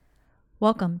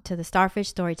Welcome to the Starfish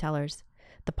Storytellers,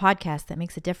 the podcast that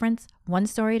makes a difference one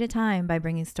story at a time by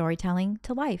bringing storytelling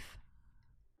to life.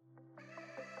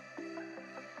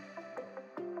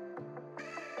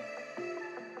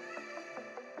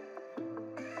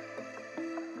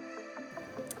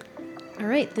 All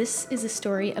right, this is a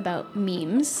story about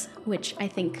memes, which I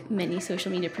think many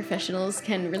social media professionals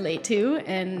can relate to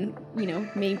and,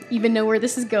 may even know where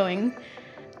this is going.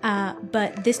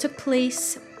 But this took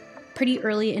place pretty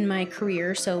early in my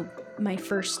career, so my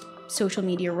first social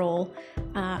media role.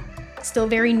 Still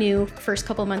very new. First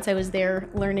couple of months I was there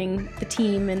learning the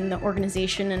team and the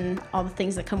organization and all the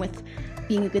things that come with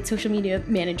being a good social media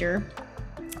manager.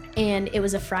 And it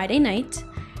was a Friday night.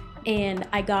 And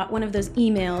I got one of those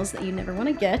emails that you never want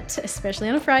to get, especially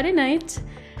on a Friday night.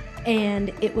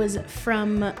 And it was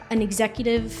from an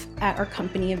executive at our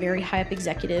company, a very high up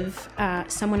executive,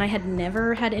 someone I had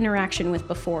never had interaction with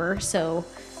before. So,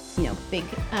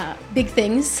 big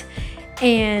things.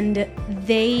 And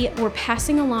they were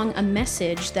passing along a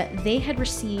message that they had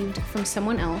received from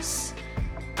someone else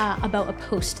about a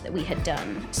post that we had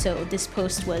done. So this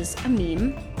post was a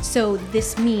meme. So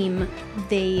this meme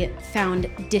they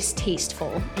found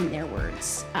distasteful in their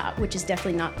words, which is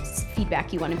definitely not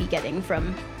feedback you want to be getting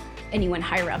from anyone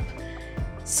higher up.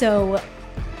 So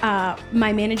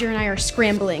my manager and I are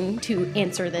scrambling to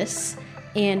answer this.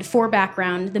 And for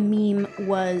background, the meme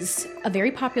was a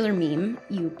very popular meme.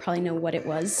 You probably know what it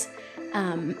was.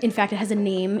 In fact, it has a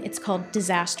name. It's called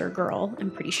Disaster Girl, I'm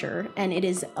pretty sure. And it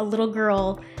is a little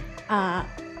girl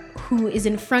who is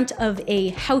in front of a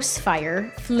house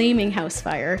fire, flaming house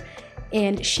fire.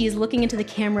 And she is looking into the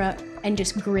camera and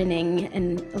just grinning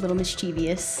and a little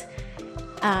mischievous.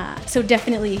 So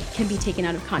definitely can be taken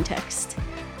out of context.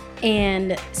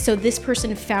 And so this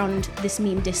person found this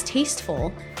meme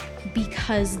distasteful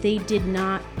because they did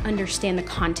not understand the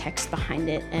context behind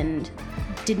it and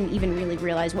didn't even really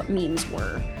realize what memes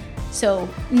were. So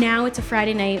now it's a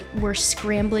Friday night. We're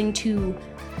scrambling to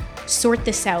sort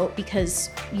this out because,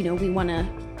 we want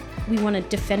to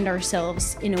defend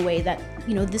ourselves in a way that,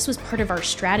 this was part of our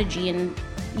strategy and,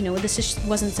 this just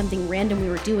wasn't something random we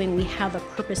were doing. We have a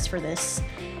purpose for this.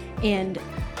 And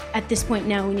at this point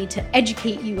now we need to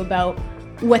educate you about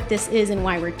what this is and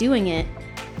why we're doing it.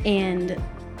 And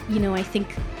I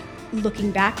think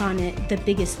looking back on it, the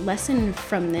biggest lesson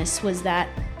from this was that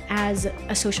as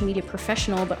a social media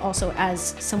professional, but also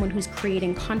as someone who's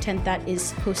creating content that is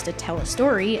supposed to tell a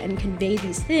story and convey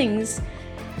these things,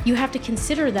 you have to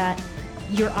consider that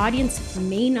your audience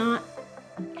may not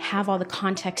have all the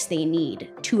context they need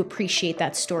to appreciate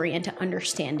that story and to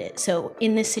understand it. So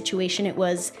in this situation, it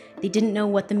was, they didn't know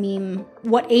what a meme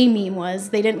was.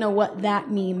 They didn't know what that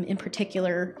meme in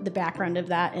particular, the background of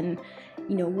that, and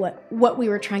what we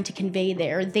were trying to convey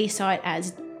there. They saw it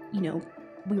as,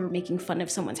 we were making fun of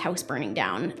someone's house burning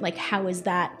down. Like, how is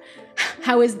that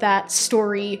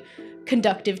story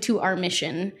conducive to our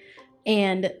mission?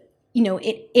 And,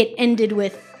 it ended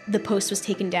with the post was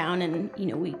taken down and,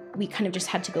 we kind of just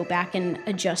had to go back and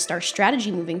adjust our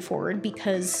strategy moving forward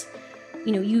because,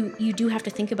 you do have to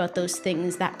think about those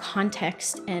things, that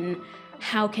context, and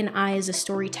how can I as a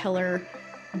storyteller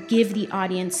give the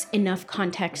audience enough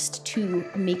context to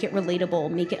make it relatable,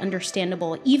 make it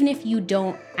understandable. Even if you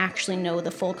don't actually know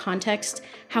the full context,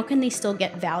 how can they still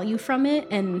get value from it?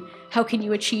 And how can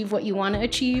you achieve what you want to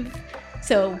achieve?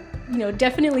 So,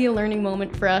 definitely a learning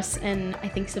moment for us. And I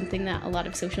think something that a lot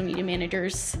of social media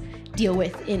managers deal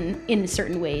with in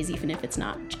certain ways, even if it's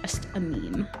not just a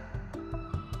meme.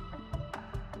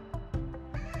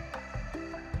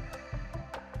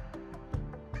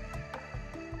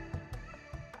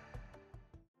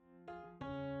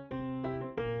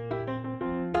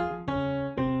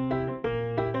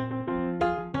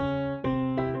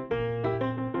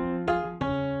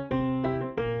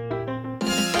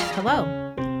 Hello,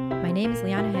 my name is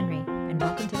Liana Henry, and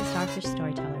welcome to the Starfish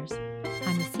Storytellers.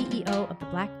 I'm the CEO of the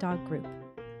Black Dog Group,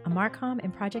 a Marcom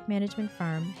and project management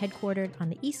firm headquartered on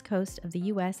the East Coast of the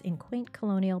U.S. in quaint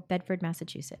colonial Bedford,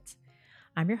 Massachusetts.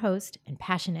 I'm your host and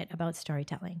passionate about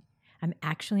storytelling. I'm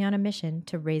actually on a mission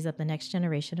to raise up the next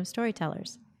generation of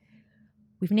storytellers.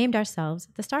 We've named ourselves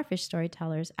the Starfish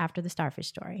Storytellers after the Starfish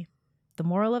story. The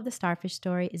moral of the Starfish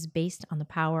story is based on the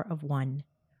power of one.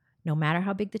 No matter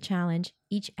how big the challenge,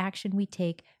 each action we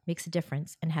take makes a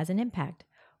difference and has an impact.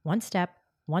 One step,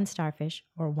 one starfish,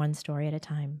 or one story at a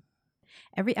time.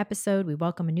 Every episode, we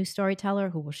welcome a new storyteller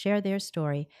who will share their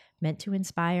story, meant to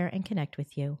inspire and connect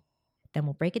with you. Then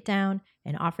we'll break it down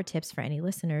and offer tips for any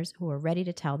listeners who are ready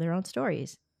to tell their own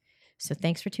stories. So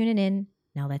thanks for tuning in.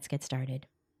 Now let's get started.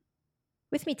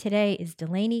 With me today is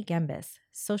Delaney Gembis,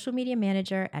 social media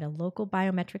manager at a local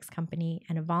biometrics company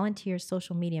and a volunteer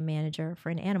social media manager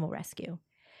for an animal rescue.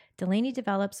 Delaney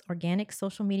develops organic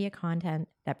social media content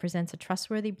that presents a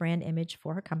trustworthy brand image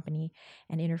for her company,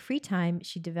 and in her free time,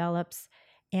 she develops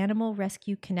Animal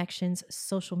Rescue Connections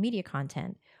social media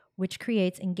content, which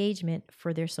creates engagement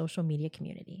for their social media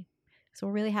community. So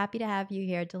we're really happy to have you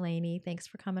here, Delaney. Thanks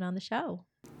for coming on the show.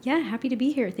 Yeah, happy to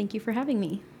be here. Thank you for having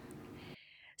me.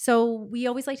 So we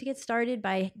always like to get started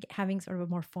by having sort of a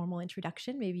more formal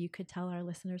introduction. Maybe you could tell our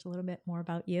listeners a little bit more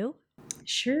about you.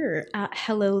 Sure.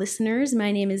 Hello, listeners.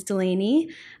 My name is Delaney.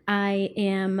 I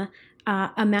am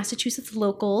a Massachusetts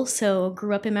local, so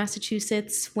grew up in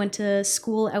Massachusetts, went to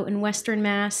school out in Western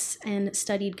Mass and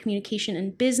studied communication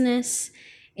and business.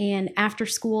 And after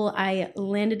school, I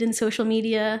landed in social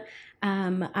media.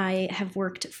 I have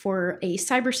worked for a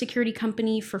cybersecurity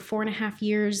company for 4.5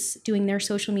 years doing their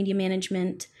social media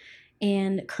management.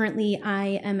 And currently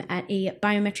I am at a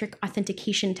biometric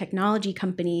authentication technology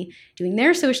company doing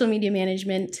their social media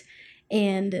management.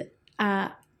 And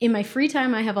in my free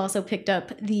time, I have also picked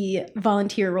up the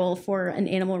volunteer role for an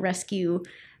animal rescue.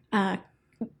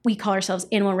 We call ourselves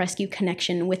Animal Rescue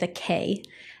Connection with a K.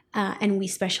 And we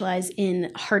specialize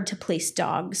in hard to place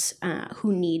dogs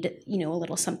who need, a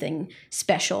little something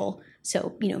special.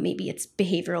 So, maybe it's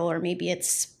behavioral or maybe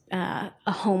it's a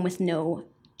home with no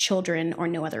children or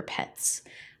no other pets.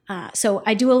 So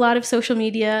I do a lot of social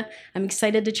media. I'm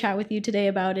excited to chat with you today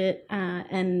about it.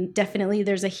 And definitely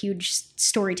there's a huge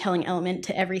storytelling element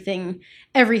to everything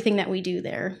that we do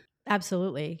there.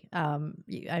 Absolutely.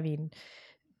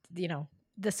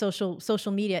 The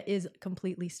social media is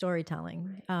completely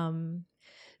storytelling.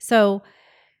 To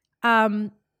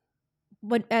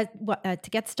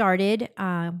get started,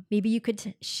 maybe you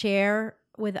could share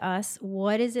with us,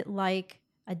 what is it like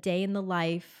a day in the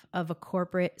life of a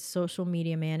corporate social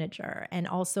media manager? And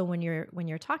also when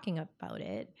you're talking about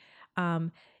it,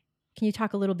 can you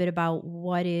talk a little bit about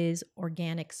what is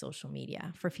organic social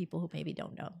media for people who maybe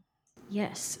don't know?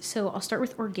 Yes. So I'll start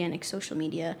with organic social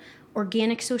media.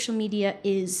 Organic social media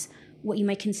is what you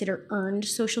might consider earned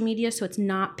social media. So it's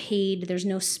not paid. There's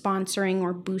no sponsoring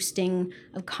or boosting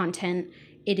of content.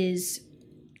 It is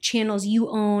channels you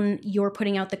own, you're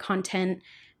putting out the content,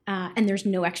 and there's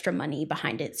no extra money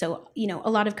behind it. So, a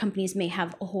lot of companies may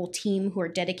have a whole team who are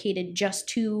dedicated just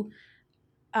to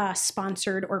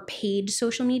sponsored or paid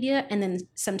social media. And then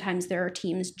sometimes there are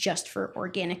teams just for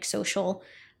organic social.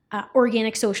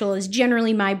 Organic social is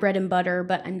generally my bread and butter,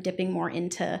 but I'm dipping more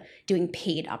into doing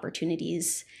paid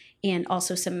opportunities and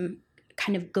also some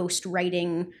kind of ghost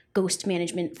writing, ghost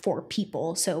management for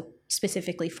people. So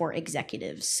specifically for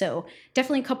executives. So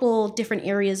definitely a couple different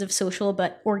areas of social,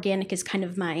 but organic is kind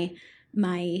of my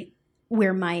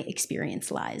where my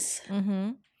experience lies.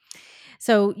 Mm-hmm.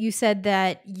 So you said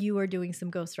that you are doing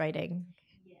some ghostwriting.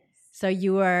 Yes. So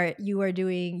you are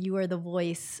the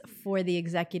voice for the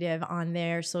executive on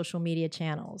their social media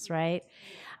channels, right?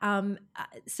 And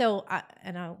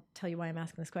I'll tell you why I'm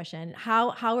asking this question.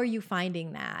 How are you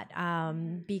finding that?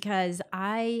 Because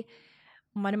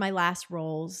one of my last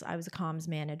roles, I was a comms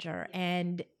manager,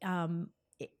 and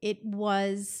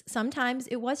sometimes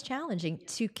it was challenging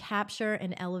to capture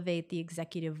and elevate the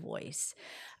executive voice.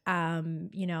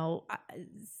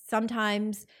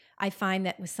 Sometimes I find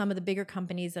that with some of the bigger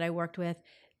companies that I worked with,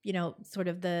 sort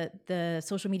of the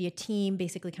social media team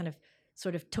basically kind of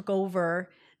sort of took over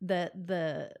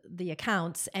the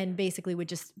accounts and basically would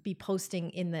just be posting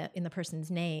in the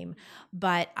person's name.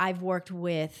 But I've worked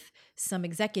with some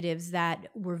executives that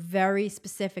were very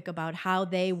specific about how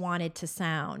they wanted to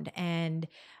sound, and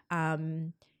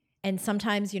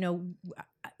sometimes,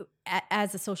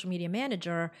 as a social media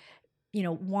manager,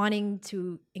 wanting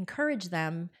to encourage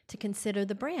them to consider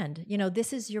the brand.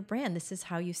 This is your brand. This is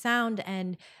how you sound,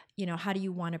 and how do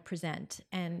you want to present?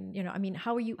 And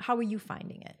how are you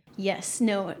finding it? Yes,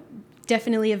 no,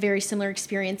 definitely a very similar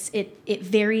experience. It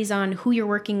varies on who you're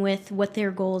working with, what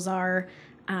their goals are,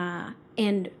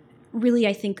 and really,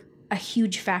 I think a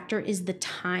huge factor is the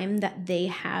time that they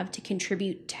have to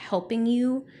contribute to helping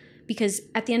you, because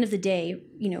at the end of the day,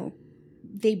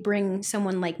 they bring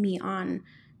someone like me on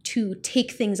to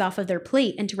take things off of their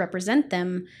plate and to represent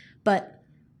them, but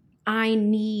I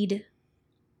need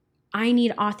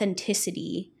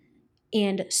authenticity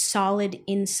and solid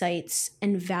insights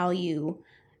and value,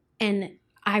 and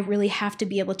I really have to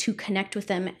be able to connect with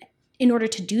them in order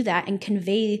to do that and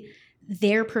convey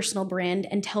their personal brand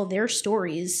and tell their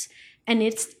stories. And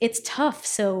it's tough.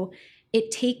 So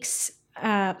it takes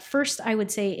first, I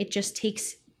would say it just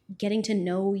takes getting to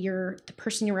know the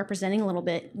person you're representing a little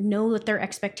bit, know what their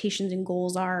expectations and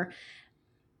goals are,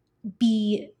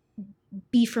 be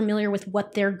familiar with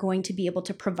what they're going to be able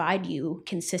to provide you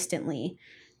consistently.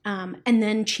 And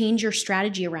then change your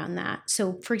strategy around that.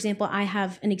 So, for example, I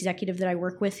have an executive that I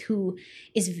work with who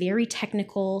is very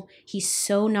technical. He's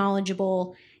so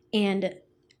knowledgeable. And,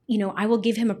 I will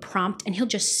give him a prompt and he'll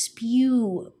just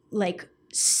spew like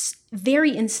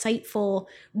very insightful,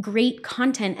 great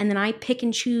content. And then I pick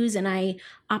and choose and I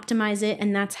optimize it.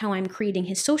 And that's how I'm creating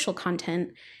his social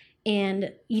content.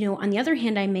 And, on the other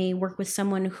hand, I may work with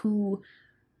someone who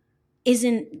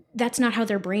that's not how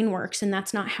their brain works and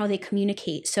that's not how they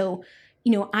communicate. So,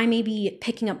 I may be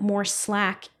picking up more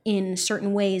slack in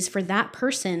certain ways for that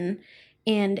person.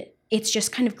 And it's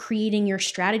just kind of creating your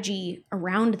strategy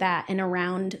around that and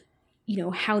around,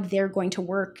 how they're going to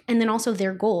work. And then also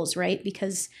their goals, right?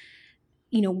 Because,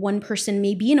 one person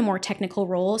may be in a more technical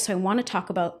role. So I want to talk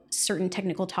about certain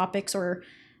technical topics or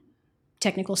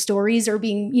technical stories or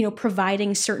being,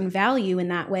 providing certain value in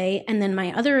that way. And then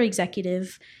my other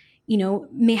executive,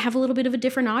 may have a little bit of a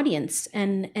different audience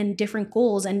and different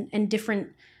goals and different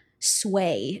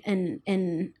sway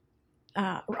and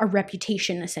a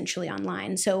reputation essentially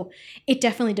online. So it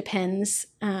definitely depends.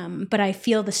 But I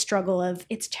feel the struggle of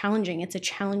it's challenging. It's a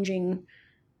challenging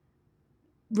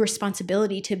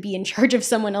responsibility to be in charge of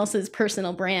someone else's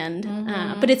personal brand.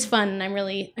 Mm-hmm. But it's fun. I'm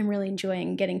really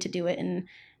enjoying getting to do it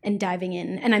and diving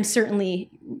in. And I'm certainly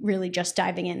really just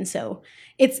diving in. So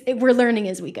we're learning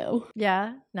as we go.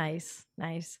 Yeah. Nice.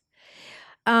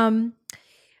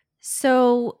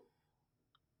 So,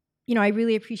 I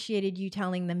really appreciated you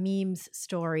telling the memes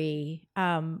story.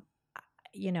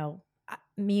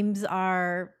 Memes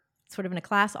are sort of in a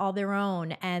class all their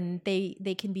own, and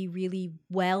they can be really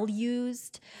well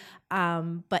used,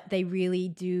 but they really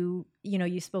do,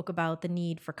 you spoke about the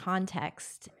need for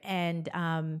context. And,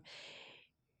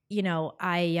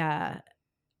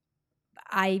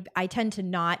 I tend to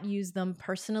not use them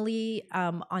personally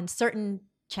on certain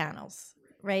channels,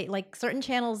 right? Like certain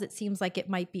channels, it seems like it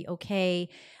might be okay.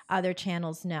 Other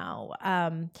channels, no.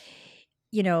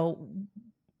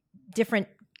 Different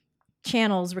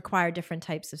channels require different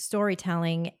types of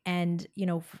storytelling. And,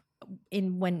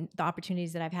 when the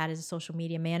opportunities that I've had as a social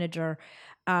media manager,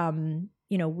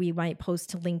 we might post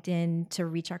to LinkedIn to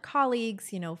reach our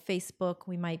colleagues, Facebook,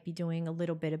 we might be doing a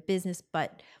little bit of business,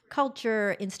 but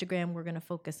culture, Instagram, we're going to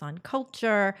focus on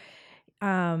culture.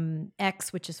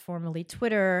 X, which is formerly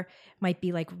Twitter, might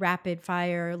be like rapid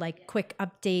fire, like quick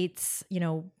updates,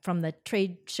 from the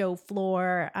trade show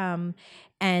floor.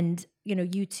 And,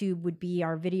 YouTube would be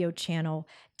our video channel.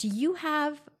 Do you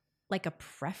have like a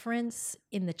preference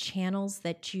in the channels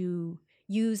that you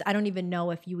use? I don't even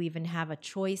know if you even have a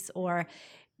choice, or,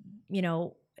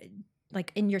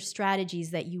 like in your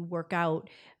strategies that you work out,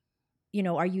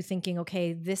 are you thinking,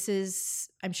 okay,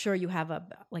 I'm sure you have a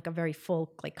very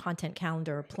full like content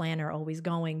calendar or planner always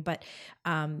going, but,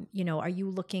 are you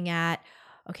looking at,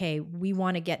 okay, we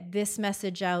want to get this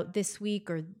message out this week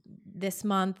or this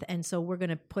month, and so we're going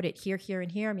to put it here, here,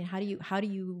 and here? I mean, how do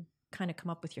you kind of come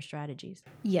up with your strategies?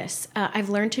 Yes, I've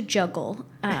learned to juggle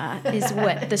is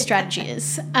what the strategy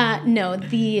is. No,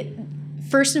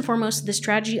 first and foremost, the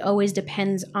strategy always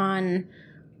depends on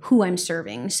who I'm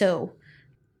serving. So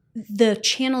the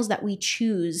channels that we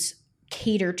choose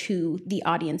cater to the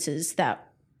audiences that,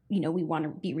 we want to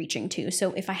be reaching to.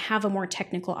 So if I have a more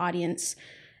technical audience,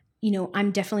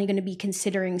 I'm definitely going to be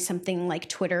considering something like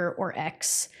Twitter or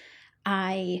X.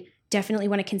 I definitely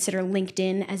want to consider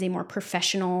LinkedIn as a more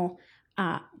professional,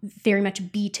 very much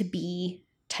B2B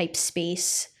type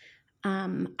space.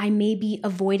 I may be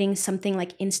avoiding something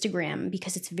like Instagram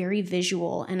because it's very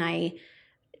visual, and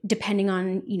depending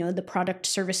on, the product,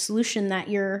 service, solution that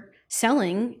you're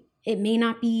selling, it may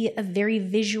not be a very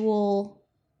visual,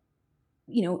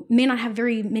 may not have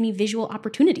very many visual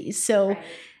opportunities. So right.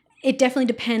 It definitely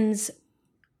depends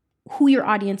who your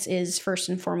audience is first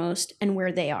and foremost and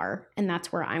where they are. And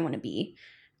that's where I want to be.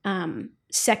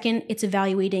 Second, it's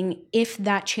evaluating if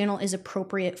that channel is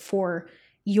appropriate for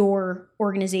your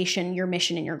organization, your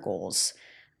mission, and your goals.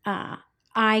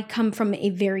 I come from a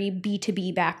very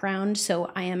B2B background,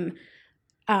 so I am.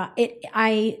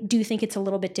 I do think it's a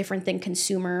little bit different than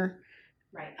consumer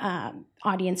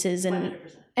audiences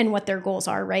and what their goals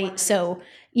are, right? 100%. So,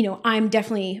 I'm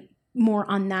definitely more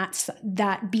on that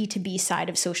B2B side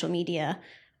of social media.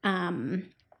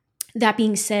 That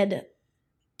being said,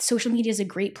 social media is a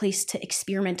great place to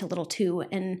experiment a little too,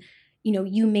 and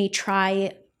you may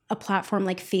try a platform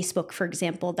like Facebook, for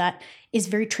example, that is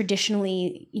very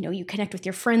traditionally, you connect with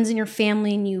your friends and your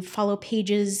family and you follow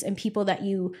pages and people that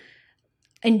you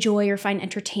enjoy or find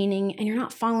entertaining, and you're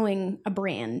not following a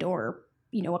brand or,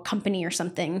 a company or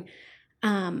something.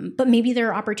 But maybe there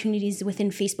are opportunities within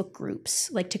Facebook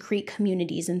groups, like to create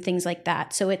communities and things like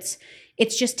that. So it's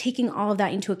just taking all of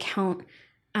that into account,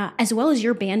 as well as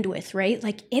your bandwidth, right?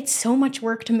 Like it's so much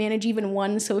work to manage even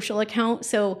one social account.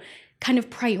 So kind of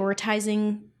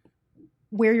prioritizing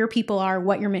where your people are,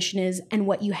 what your mission is, and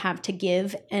what you have to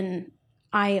give. And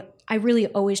I really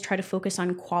always try to focus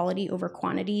on quality over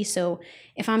quantity. So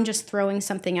if I'm just throwing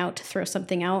something out to throw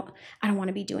something out, I don't want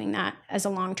to be doing that as a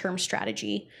long-term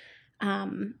strategy.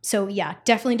 So yeah,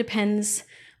 definitely depends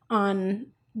on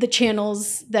the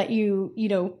channels that you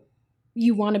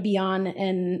want to be on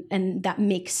and that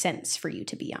makes sense for you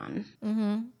to be on.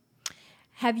 Mm-hmm.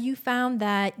 Have you found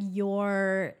that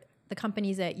the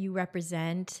companies that you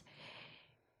represent,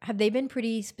 have they been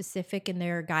pretty specific in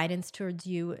their guidance to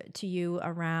you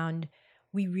around,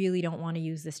 we really don't want to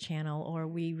use this channel, or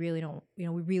we really don't, we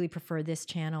really prefer this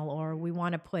channel, or we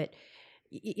want to put,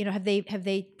 have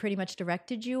they pretty much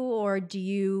directed you, or do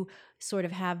you sort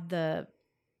of have the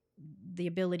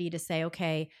ability to say,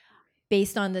 okay,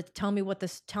 based on tell me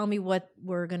what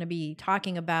we're going to be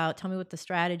talking about, tell me what the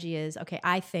strategy is. Okay,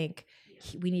 I think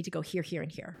we need to go here, here,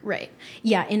 and here. Right.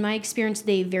 Yeah. In my experience,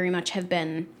 they very much have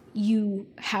been, you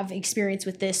have experience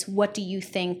with this. What do you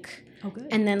think? Oh, good.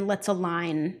 And then let's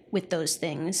align with those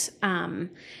things.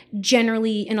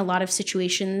 Generally, in a lot of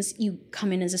situations, you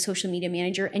come in as a social media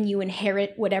manager and you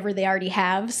inherit whatever they already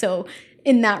have. So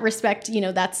in that respect,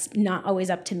 that's not always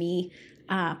up to me.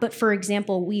 But for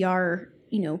example, we are,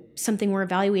 something we're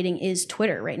evaluating is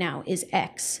Twitter right now, is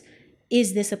X.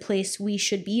 Is this a place we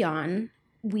should be on?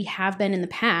 We have been in the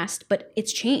past, but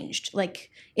it's changed. Like,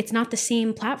 it's not the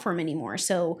same platform anymore.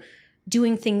 So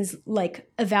doing things like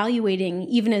evaluating,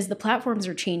 even as the platforms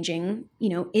are changing,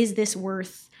 is this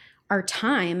worth our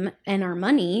time and our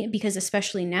money? Because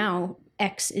especially now,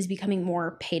 X is becoming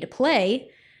more pay to play,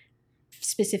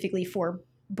 specifically for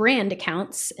brand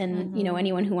accounts and,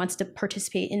 anyone who wants to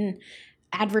participate in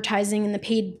advertising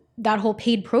and that whole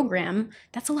paid program.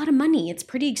 That's a lot of money. It's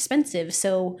pretty expensive.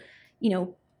 So,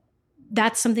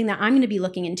 that's something that I'm going to be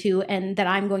looking into and that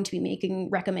I'm going to be making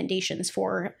recommendations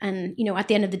for. And, at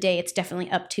the end of the day, it's definitely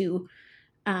up to,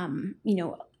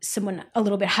 someone a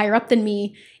little bit higher up than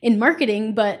me in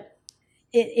marketing, but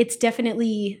it's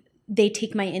definitely, they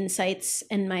take my insights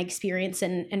and my experience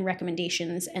and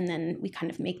recommendations, and then we kind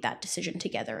of make that decision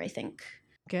together, I think.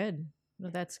 Good.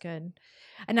 Well, that's good.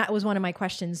 And that was one of my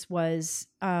questions was,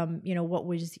 what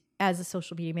was, as a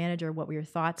social media manager, what were your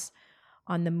thoughts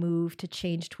on the move to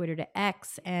change Twitter to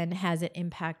X, and has it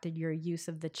impacted your use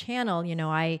of the channel?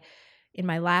 In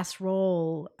my last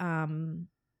role,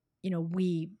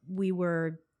 we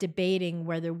were debating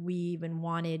whether we even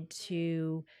wanted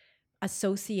to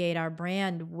associate our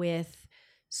brand with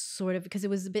sort of, because it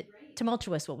was a bit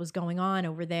tumultuous what was going on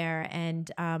over there.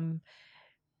 And,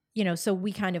 so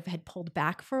we kind of had pulled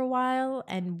back for a while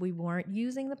and we weren't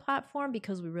using the platform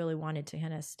because we really wanted to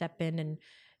kind of step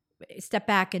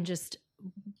back and just,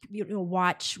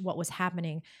 watch what was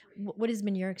happening. What has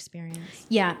been your experience?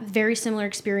 Yeah, very similar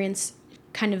experience,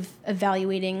 kind of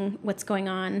evaluating what's going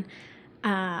on.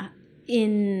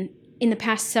 In the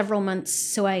past several months,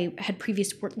 so I had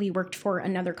previously worked for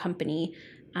another company,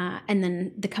 and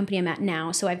then the company I'm at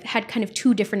now. So I've had kind of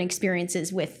two different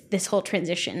experiences with this whole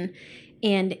transition.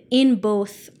 And in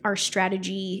both, our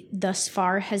strategy thus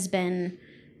far has been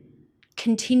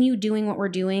continue doing what we're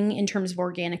doing in terms of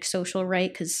organic social,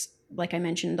 right? Because like I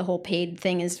mentioned, the whole paid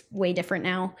thing is way different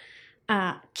now.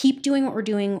 Keep doing what we're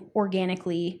doing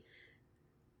organically.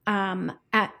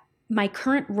 At my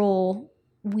current role,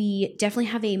 we definitely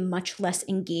have a much less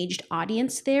engaged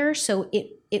audience there. So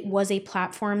it was a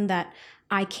platform that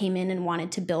I came in and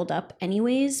wanted to build up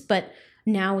anyways. But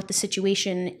now with the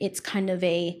situation, it's kind of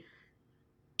a,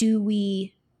 do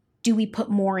we put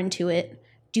more into it?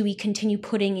 Do we continue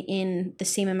putting in the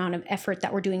same amount of effort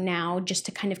that we're doing now just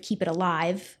to kind of keep it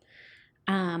alive?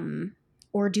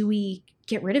 Or do we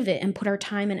get rid of it and put our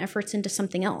time and efforts into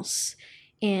something else?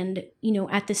 And,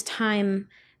 at this time,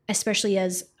 especially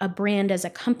as a brand, as a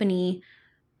company,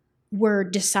 we're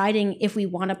deciding if we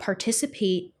want to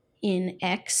participate in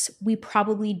X. We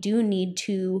probably do need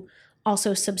to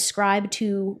also subscribe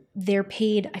to their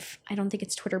paid, I don't think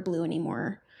it's Twitter Blue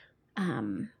anymore.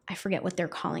 I forget what they're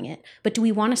calling it. But do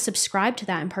we want to subscribe to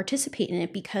that and participate in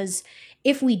it? Because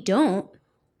if we don't,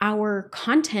 our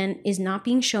content is not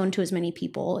being shown to as many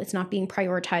people. It's not being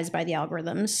prioritized by the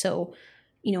algorithms. So,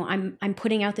 I'm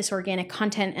putting out this organic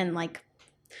content and like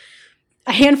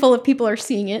a handful of people are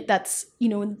seeing it. That's,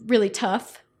 really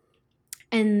tough.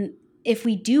 And if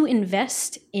we do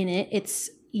invest in it,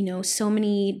 it's, so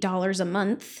many dollars a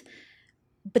month.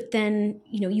 But then,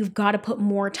 you've got to put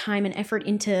more time and effort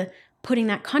into putting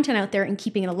that content out there and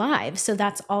keeping it alive. So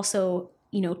that's also,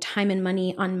 time and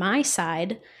money on my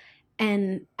side.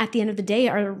 And at the end of the day,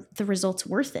 are the results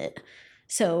worth it?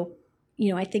 So,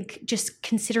 I think just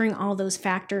considering all those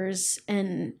factors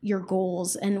and your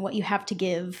goals and what you have to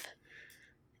give,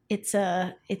 it's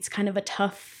kind of a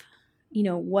tough,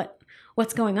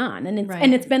 what's going on.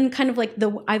 And it's been kind of like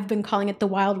I've been calling it the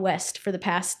Wild West for the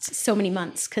past so many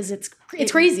months, because it's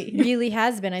crazy. It really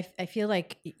has been. I feel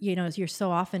like, you're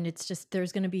so often, it's just,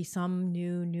 there's going to be some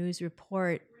new news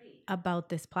report about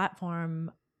this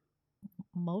platform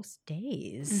most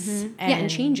days. Mm-hmm. And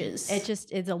changes.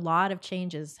 It's a lot of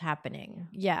changes happening.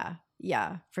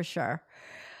 Yeah, for sure.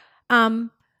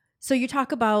 So you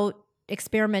talk about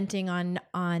experimenting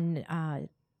on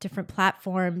different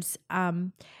platforms.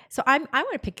 So I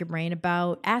want to pick your brain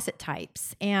about asset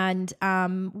types, and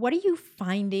what are you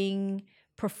finding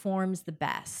performs the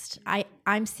best?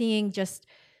 I'm seeing just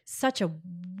such a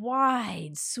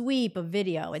wide sweep of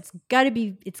video. It's got to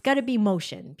be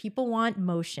motion. People want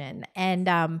motion. And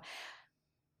I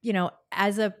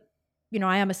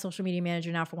am a social media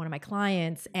manager now for one of my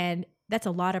clients, and that's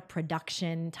a lot of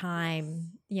production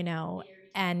time,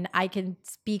 and I can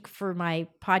speak for my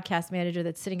podcast manager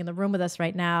that's sitting in the room with us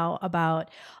right now about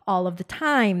all of the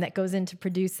time that goes into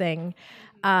producing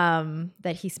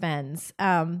that he spends.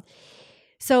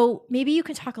 So maybe you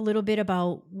can talk a little bit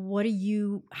about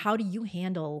how do you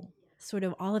handle sort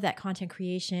of all of that content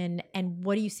creation, and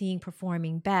what are you seeing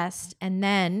performing best? And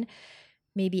then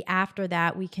maybe after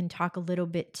that, we can talk a little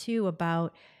bit too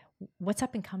about what's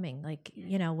up and coming. Like,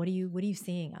 what are you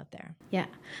seeing out there? Yeah.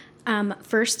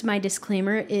 First, my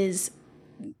disclaimer is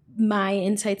my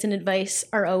insights and advice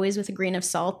are always with a grain of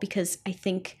salt, because I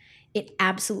think it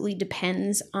absolutely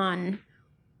depends on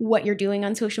what you're doing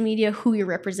on social media, who you're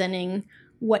representing,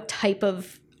 what type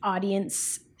of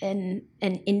audience and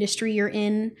industry you're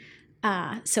in.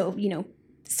 So,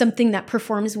 something that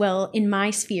performs well in my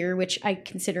sphere, which I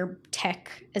consider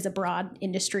tech as a broad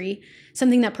industry,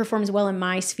 something that performs well in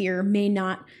my sphere may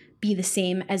not be the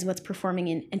same as what's performing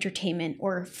in entertainment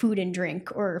or food and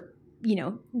drink, or,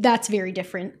 that's very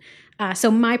different. So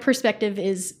my perspective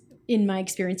is in my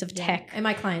experience of tech. And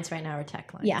my clients right now are tech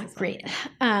clients. Yeah, great.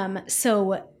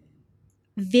 So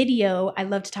video, I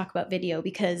love to talk about video,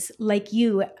 because like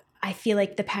you, I feel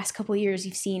like the past couple of years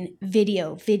you've seen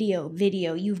video.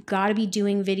 You've got to be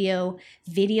doing video.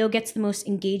 Video gets the most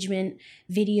engagement.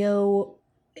 Video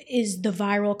is the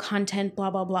viral content, blah,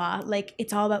 blah, blah. Like,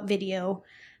 it's all about video.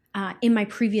 In my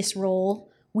previous role,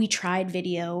 we tried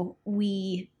video.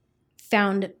 We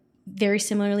found very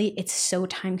similarly, it's so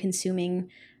time consuming.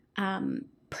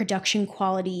 Production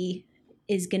quality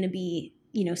is going to be,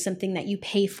 something that you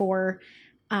pay for.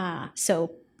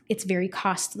 So it's very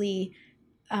costly.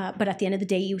 But at the end of the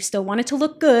day, you still want it to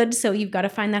look good. So you've got to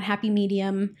find that happy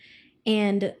medium.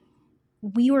 And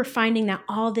we were finding that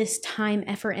all this time,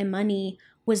 effort, and money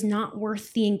was not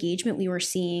worth the engagement we were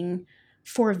seeing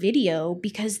for video,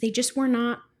 because they just were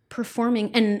not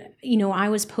performing. And, I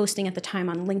was posting at the time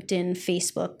on LinkedIn,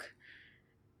 Facebook,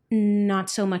 not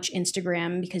so much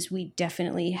Instagram, because we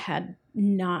definitely had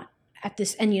not at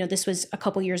this. And, this was a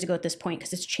couple years ago at this point,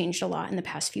 because it's changed a lot in the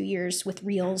past few years with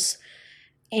Reels.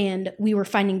 And we were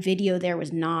finding video there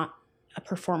was not a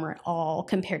performer at all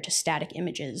compared to static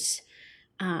images.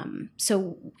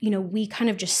 So, we kind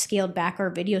of just scaled back our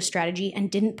video strategy and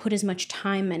didn't put as much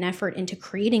time and effort into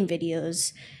creating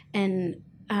videos. And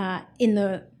in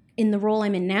the role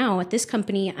I'm in now at this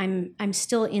company, I'm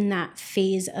still in that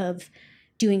phase of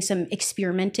doing some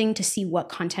experimenting to see what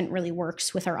content really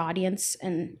works with our audience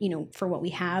and, for what we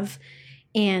have.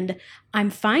 And I'm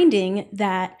finding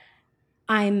that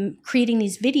I'm creating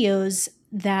these videos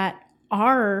that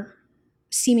are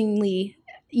seemingly,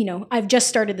 I've just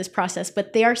started this process,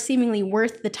 but they are seemingly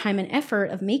worth the time and effort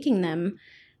of making them.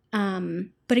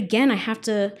 But again, I have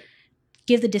to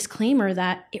give the disclaimer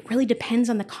that it really depends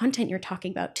on the content you're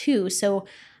talking about too. So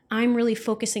I'm really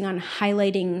focusing on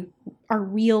highlighting our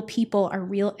real people, our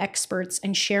real experts,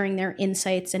 and sharing their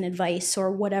insights and advice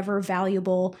or whatever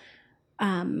valuable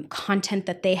content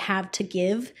that they have to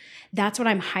give. That's what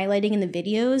I'm highlighting in the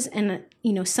videos. And,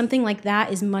 something like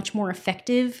that is much more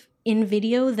effective in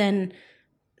video than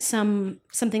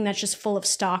something that's just full of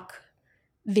stock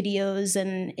videos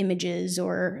and images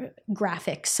or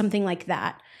graphics, something like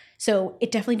that. So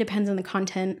it definitely depends on the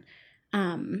content.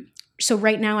 So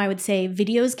right now I would say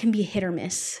videos can be hit or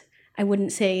miss. I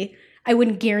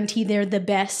wouldn't guarantee they're the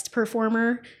best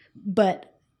performer, but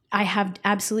I have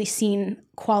absolutely seen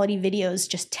quality videos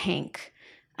just tank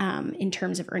in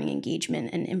terms of earning engagement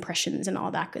and impressions and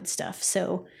all that good stuff.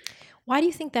 So why do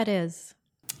you think that is?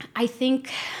 I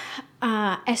think,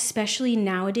 especially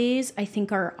nowadays, I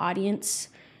think our audience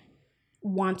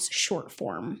wants short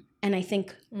form. And I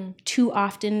think too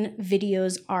often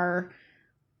videos are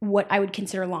what I would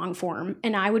consider long form.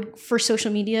 And for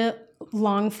social media,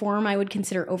 long form, I would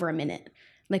consider over a minute.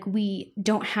 Like, we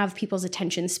don't have people's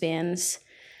attention spans.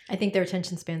 I think their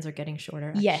attention spans are getting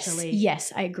shorter, actually.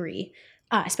 Yes, I agree.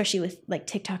 Especially with like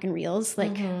TikTok and Reels.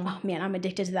 Like, oh man, I'm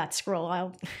addicted to that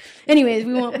scroll. Anyways,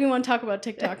 we won't talk about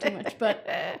TikTok too much. But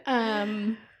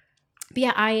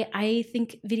yeah, I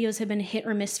think videos have been hit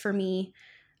or miss for me.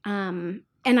 And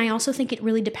I also think it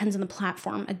really depends on the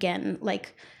platform. Again,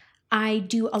 like, I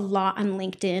do a lot on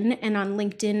LinkedIn, and on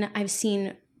LinkedIn, I've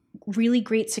seen really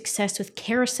great success with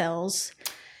carousels.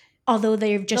 Although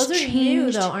they've just Those are changed.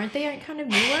 new, though, aren't they? Kind of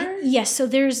newer. Yes, so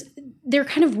they're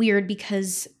kind of weird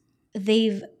because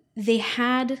they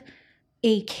had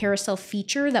a carousel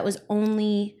feature that was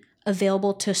only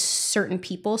available to certain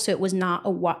people, so it was not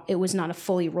a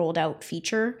fully rolled out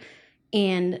feature.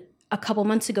 And a couple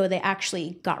months ago, they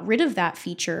actually got rid of that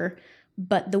feature,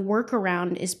 but the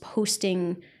workaround is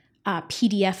posting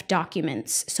PDF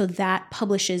documents, so that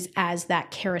publishes as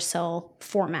that carousel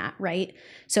format, right?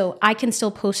 So I can still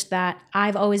post that.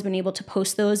 I've always been able to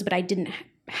post those, but I didn't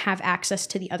have access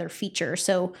to the other feature.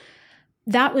 So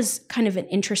that was kind of an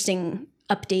interesting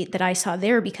update that I saw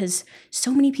there, because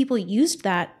so many people used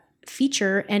that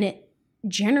feature, and it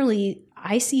generally,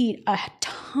 I see a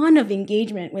ton of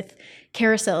engagement with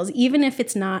carousels, even if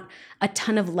it's not a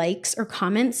ton of likes or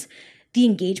comments. The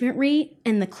engagement rate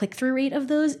and the click-through rate of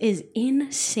those is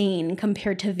insane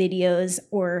compared to videos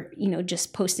or,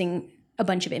 just posting a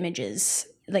bunch of images,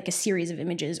 like a series of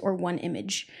images or one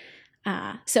image.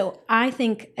 So I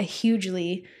think a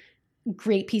hugely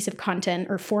great piece of content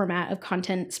or format of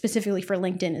content specifically for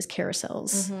LinkedIn is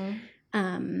carousels.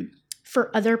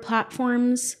 For other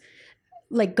platforms,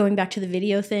 like going back to the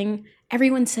video thing,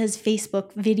 everyone says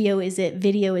Facebook, video is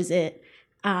it.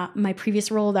 My previous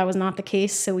role, that was not the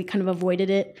case, so we kind of avoided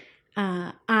it.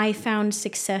 I found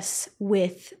success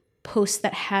with posts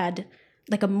that had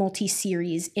like a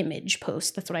multi-series image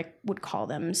post. That's what I would call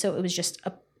them. So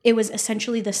it was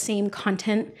essentially the same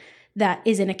content that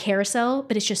is in a carousel,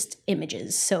 but it's just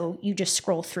images. So you just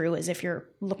scroll through as if you're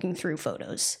looking through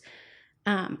photos.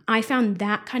 I found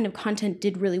that kind of content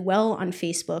did really well on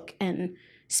Facebook, and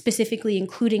specifically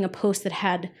including a post that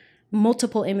had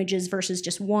multiple images versus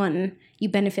just one, you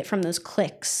benefit from those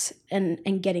clicks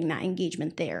and getting that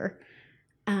engagement there.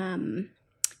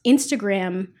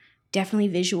 Instagram, definitely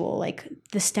visual, like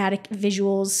the static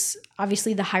visuals,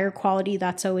 obviously the higher quality,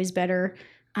 that's always better.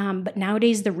 But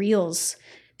nowadays the Reels,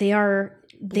 they are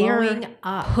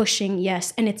up. Pushing,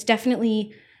 yes. And it's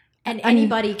definitely... And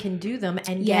anybody can do them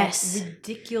and get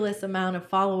ridiculous amount of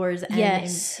followers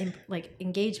and like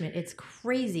engagement. It's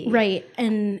crazy. Right.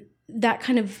 And that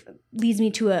kind of leads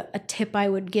me to a tip I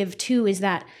would give too, is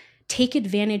that take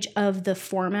advantage of the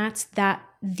formats that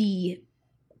the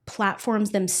platforms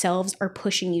themselves are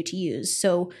pushing you to use.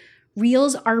 So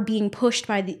Reels are being pushed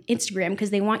by the Instagram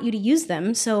because they want you to use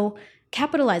them. So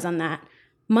capitalize on that.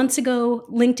 Months ago,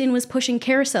 LinkedIn was pushing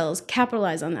carousels.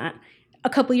 Capitalize on that. A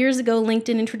couple years ago,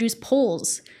 LinkedIn introduced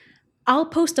polls. I'll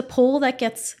post a poll that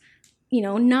gets,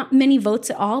 not many votes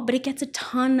at all, but it gets a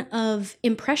ton of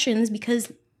impressions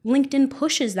because LinkedIn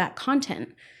pushes that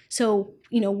content. So,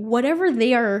 whatever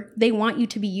they want you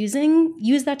to be using,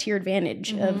 use that to your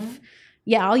advantage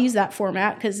I'll use that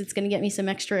format because it's going to get me some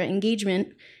extra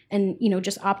engagement, and,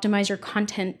 just optimize your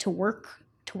content to work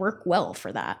well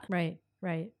for that. Right.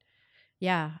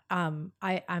 Yeah.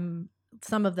 I'm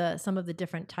some of the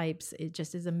different types. It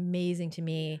just is amazing to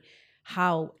me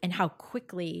how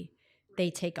quickly they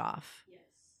take off. Yes.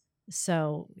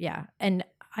 So yeah. And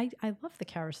I love the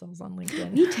carousels on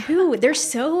LinkedIn. Me too. They're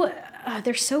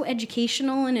so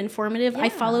educational and informative. Yeah. I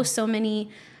follow so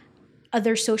many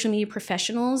other social media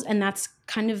professionals, and that's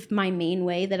kind of my main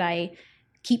way that I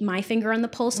keep my finger on the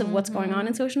pulse of what's going on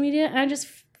in social media. And I just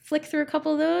flick through a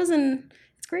couple of those, and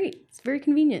it's great. It's very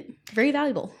convenient, very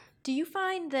valuable. Do you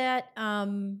find that,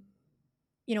 one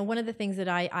of the things that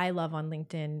I love on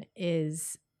LinkedIn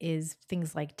is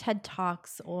things like TED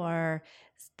Talks or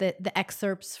the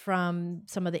excerpts from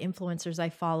some of the influencers I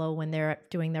follow when they're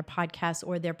doing their podcasts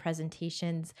or their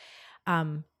presentations.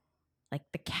 Like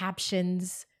the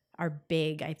captions are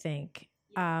big, I think.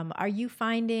 Are you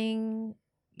finding,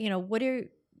 are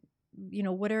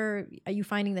you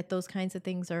finding that those kinds of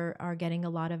things are getting a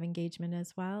lot of engagement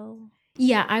as well?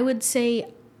 Yeah, I would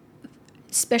say,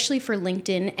 especially for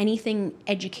LinkedIn, anything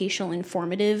educational,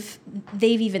 informative,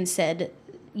 they've even said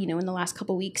in the last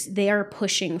couple of weeks, they are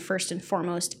pushing first and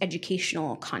foremost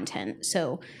educational content.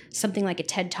 So something like a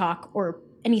TED Talk or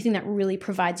anything that really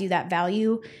provides you that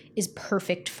value is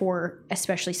perfect for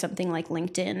especially something like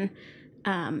LinkedIn.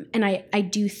 And I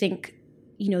do think,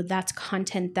 that's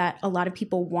content that a lot of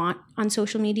people want on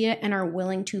social media and are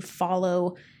willing to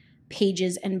follow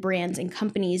pages and brands and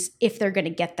companies if they're going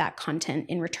to get that content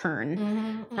in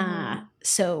return.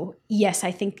 So yes,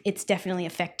 I think it's definitely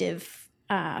effective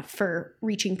for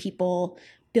reaching people,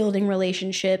 building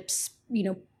relationships,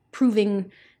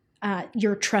 proving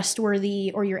you're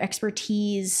trustworthy or your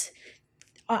expertise.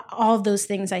 All of those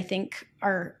things I think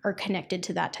are connected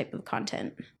to that type of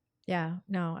content. Yeah,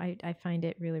 no, I find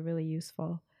it really, really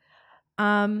useful.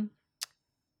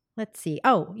 Let's see.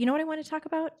 Oh, you know what I want to talk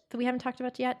about that we haven't talked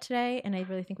about yet today, and I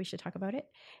really think we should talk about it,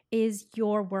 is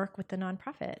your work with the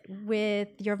nonprofit, with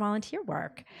your volunteer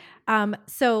work.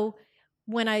 So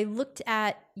when I looked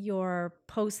at your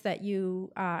post that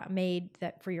you made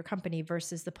that for your company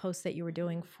versus the post that you were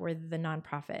doing for the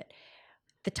nonprofit,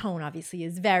 the tone obviously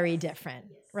is very different,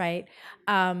 right?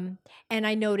 And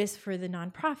I noticed for the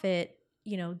nonprofit,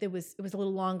 it was a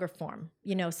little longer form.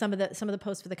 Some of the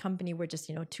posts for the company were just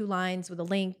 2 lines with a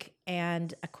link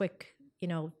and a quick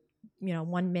 1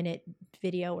 minute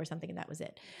video or something, and that was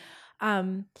it.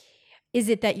 Is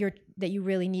it that you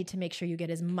really need to make sure you get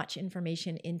as much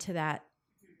information into that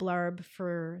blurb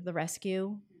for the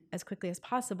rescue as quickly as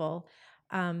possible?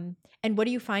 And what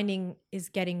are you finding is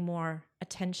getting more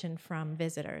attention from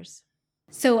visitors?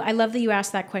 So I love that you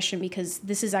asked that question because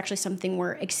this is actually something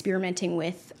we're experimenting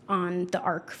with on the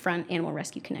ARC front, Animal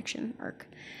Rescue Connection ARC.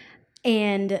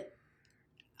 And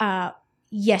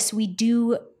yes, we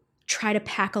do try to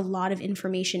pack a lot of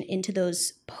information into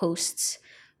those posts.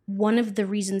 One of the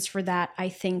reasons for that, I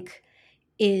think,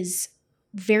 is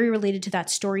very related to that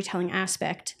storytelling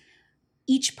aspect.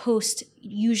 Each post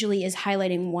usually is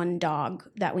highlighting one dog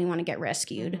that we want to get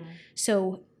rescued. Mm-hmm.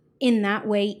 So in that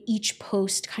way, each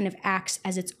post kind of acts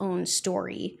as its own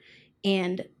story.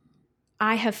 And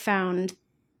I have found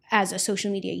as a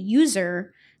social media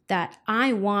user that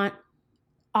I want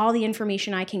all the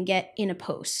information I can get in a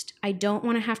post. I don't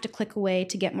want to have to click away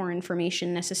to get more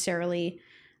information necessarily.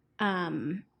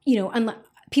 Unless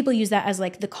people use that as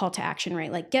like the call to action,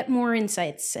 right? Like get more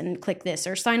insights and click this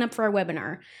or sign up for our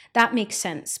webinar. That makes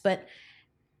sense. But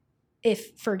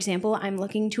if, for example, I'm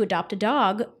looking to adopt a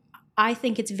dog, I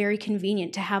think it's very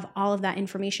convenient to have all of that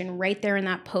information right there in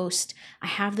that post. I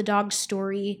have the dog's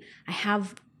story. I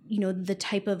have, the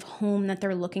type of home that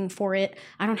they're looking for it.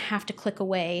 I don't have to click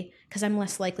away because I'm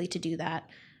less likely to do that.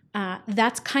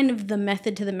 That's kind of the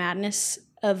method to the madness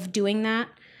of doing that.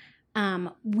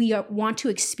 We want to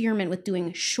experiment with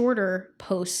doing shorter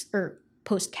posts or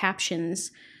post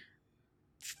captions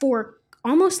for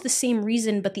almost the same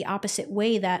reason, but the opposite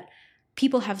way, that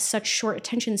people have such short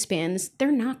attention spans,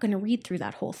 they're not going to read through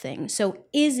that whole thing. So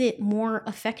is it more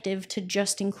effective to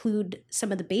just include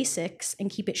some of the basics and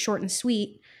keep it short and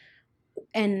sweet?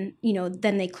 And,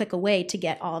 then they click away to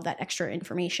get all of that extra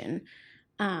information.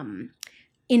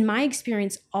 In my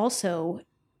experience also,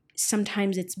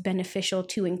 sometimes it's beneficial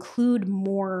to include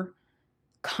more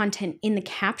content in the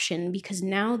caption because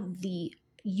now the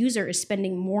user is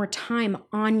spending more time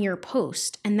on your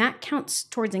post, and that counts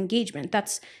towards engagement.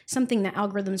 That's something that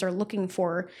algorithms are looking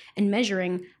for and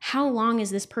measuring. How long is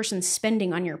this person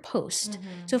spending on your post? Mm-hmm.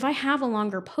 So if I have a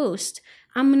longer post,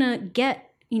 I'm going to get,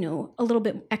 a little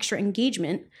bit extra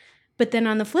engagement. But then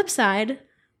on the flip side,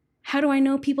 how do I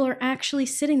know people are actually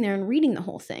sitting there and reading the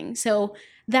whole thing? So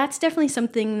that's definitely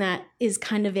something that is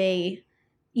kind of a,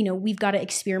 we've got to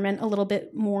experiment a little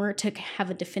bit more to have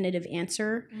a definitive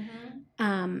answer.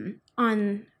 Mm-hmm.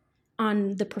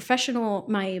 On the professional,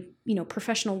 my,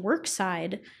 professional work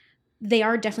side, they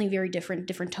are definitely very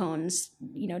different tones,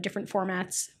 different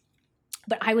formats.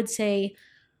 But I would say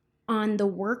on the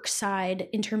work side,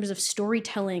 in terms of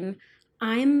storytelling,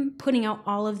 I'm putting out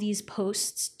all of these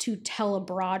posts to tell a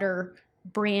broader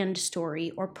brand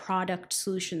story or product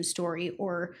solution story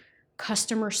or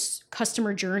customer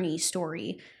journey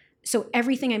story. So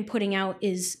everything I'm putting out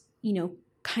is,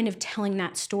 kind of telling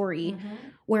that story. Mm-hmm.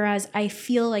 Whereas I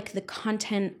feel like the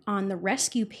content on the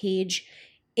rescue page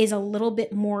is a little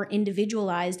bit more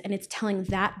individualized, and it's telling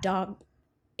that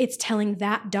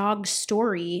dog's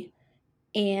story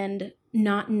and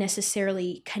not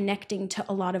necessarily connecting to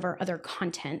a lot of our other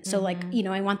content. So mm-hmm.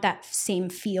 I want that same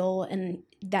feel and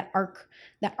that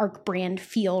ARC brand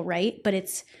feel, right? But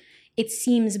it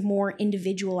seems more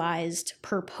individualized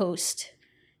per post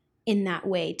in that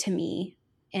way to me.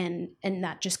 And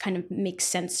that just kind of makes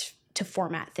sense to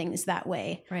format things that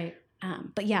way. Right.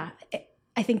 But yeah,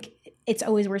 I think it's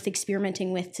always worth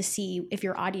experimenting with to see if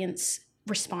your audience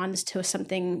responds to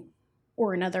something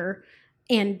or another.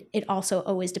 And it also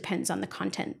always depends on the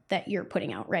content that you're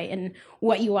putting out, right? And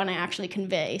what you want to actually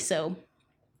convey. So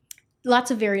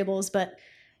lots of variables, but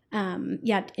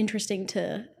interesting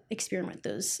to experiment with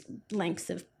those lengths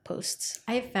of posts.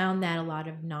 I have found that a lot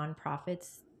of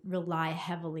nonprofits rely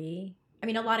heavily. I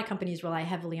mean, a lot of companies rely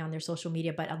heavily on their social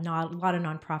media, but a lot of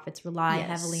nonprofits rely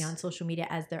heavily on social media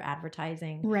as their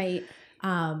advertising. Right.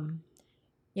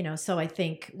 So I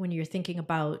think when you're thinking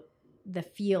about the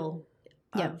feel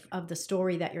of the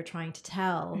story that you're trying to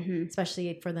tell,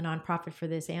 especially for the nonprofit for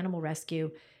this animal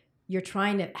rescue, you're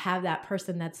trying to have that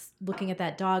person that's looking at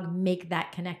that dog make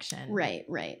that connection. Right.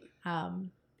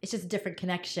 It's just a different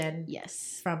connection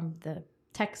from the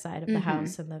tech side of the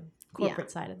house and the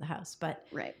corporate side of the house. But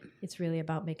it's really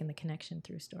about making the connection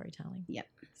through storytelling. Yep.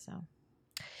 So,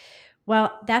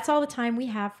 well, that's all the time we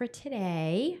have for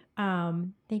today.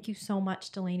 Thank you so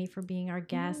much, Delaney, for being our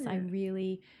guest.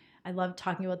 I love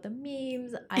talking about the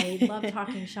memes. I love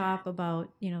talking shop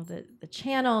about, the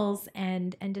channels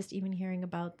and just even hearing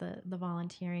about the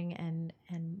volunteering and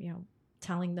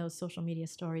telling those social media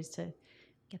stories to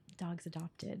get the dogs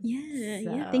adopted.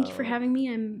 Yeah. Thank you for having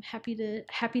me. I'm happy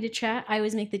to chat. I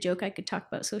always make the joke I could talk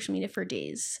about social media for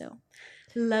days. So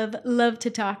love to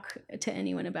talk to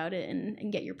anyone about it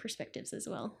and get your perspectives as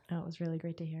well. Oh, it was really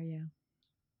great to hear you.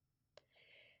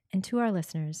 And to our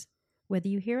listeners, whether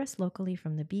you hear us locally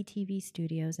from the BTV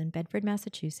studios in Bedford,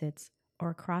 Massachusetts, or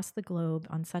across the globe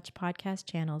on such podcast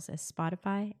channels as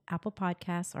Spotify, Apple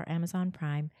Podcasts, or Amazon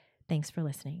Prime, thanks for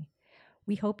listening.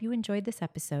 We hope you enjoyed this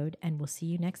episode, and we'll see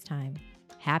you next time.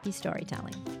 Happy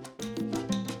storytelling.